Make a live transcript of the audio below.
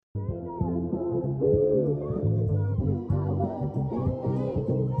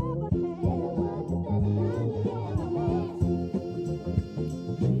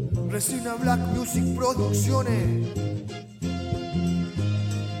Resina Black Music Producciones.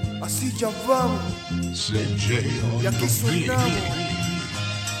 Así ya vamos. Y aquí sonamos.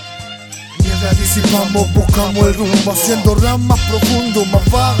 Mientras disipamos, buscamos el rumbo, haciendo rap más profundo,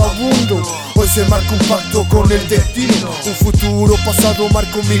 más vagabundo. Hoy se marca un pacto con el destino, un futuro pasado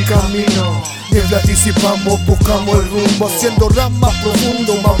marco mi camino. Mientras disipamos, buscamos el rumbo, haciendo rap más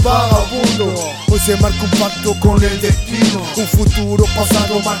profundo, más vagabundo. Hoy se marca un pacto con el destino, un futuro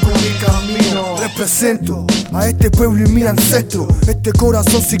pasado marco mi camino. Represento a este pueblo y mi ancestro, este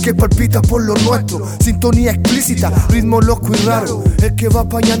corazón sí que palpita por lo nuestro. Sintonía explícita, ritmo loco y raro, el que va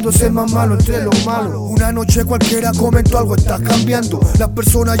apañándose más malo entre los malos. Una noche cualquiera comentó algo está cambiando, las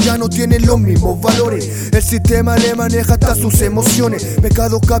personas ya no tienen los mismos valores. El sistema le maneja hasta sus emociones,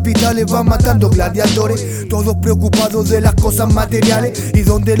 pecados capitales van matando gladiadores. Todos preocupados de las cosas materiales y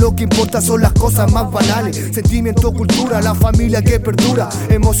donde lo que importa son las cosas más banales. Sentimiento, cultura, la familia que perdura,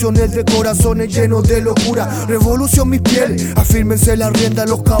 emociones de corazones llenos de locura. Revolución mis pieles, afírmense la rienda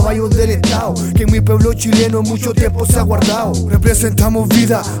los caballos del estado, que en mi pueblo chileno mucho tiempo se ha guardado. Representamos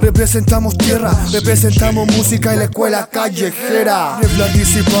vida, representamos tierra, representamos música en la escuela callejera. Niebla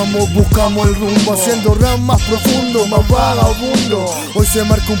disipamos, buscamos el rumbo, haciendo rap más profundo, más vagabundo. Hoy se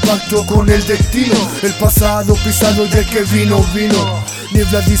marca un pacto con el destino, el pasado pisado y el que vino, vino.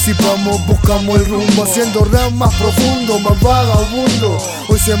 Niebla disipamos, buscamos el rumbo, haciendo rap más profundo, más vagabundo.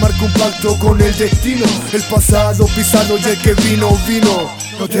 Hoy se marca un pacto con el destino, el pasado pisado y el que vino, vino.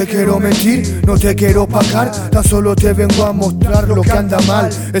 No te quiero mentir, no te quiero pagar, tan solo te vengo a mostrar lo que anda mal.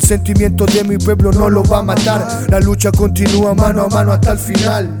 El sentimiento de mi pueblo no lo va a matar, la lucha continúa mano a mano hasta el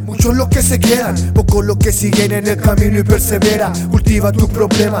final. Muchos los que se quedan, pocos los que siguen en el camino y persevera. Cultiva tus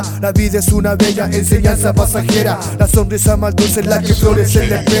problemas, la vida es una bella enseñanza pasajera. La sonrisa más dulce es la que florece en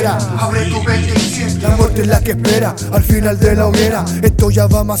la espera. Abre tu mente y siente, la muerte es la que espera al final de la hoguera. Esto ya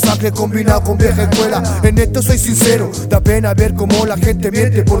va masacre combinado con vieja escuela. En esto soy sincero, da pena ver cómo la gente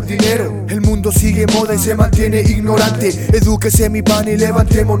miente por dinero. El mundo sigue moda y se mantiene ignorante. Edúquese mi pan y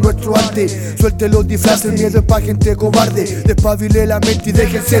levantemos nuestro arte. Suelte los disfraces, miedo es pa' gente cobarde. Despabile la mente y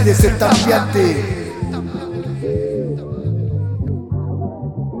déjense de ser tambiante.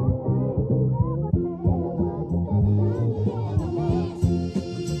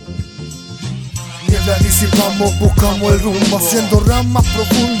 Niebla disipamos, buscamos el rumbo, haciendo rap más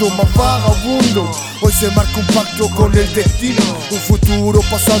profundo, más vagabundo. Hoy se marca un pacto con el destino, un futuro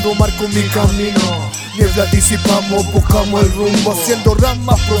pasado marco mi camino. Niebla disipamos, buscamos el rumbo, haciendo rap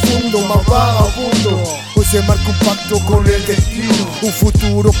más profundo, más vagabundo. Hoy se marca un pacto con el destino, un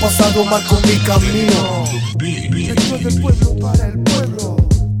futuro pasado marco mi camino. Esto es del pueblo para el pueblo,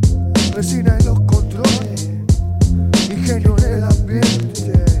 resina en los controles, ingenio en el ambiente.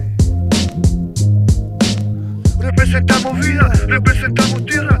 Representamos vida, representamos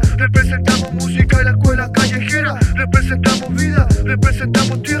tierra, representamos música en la escuela callejera. Representamos vida,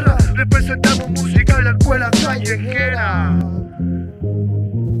 representamos tierra, representamos música en la escuela callejera.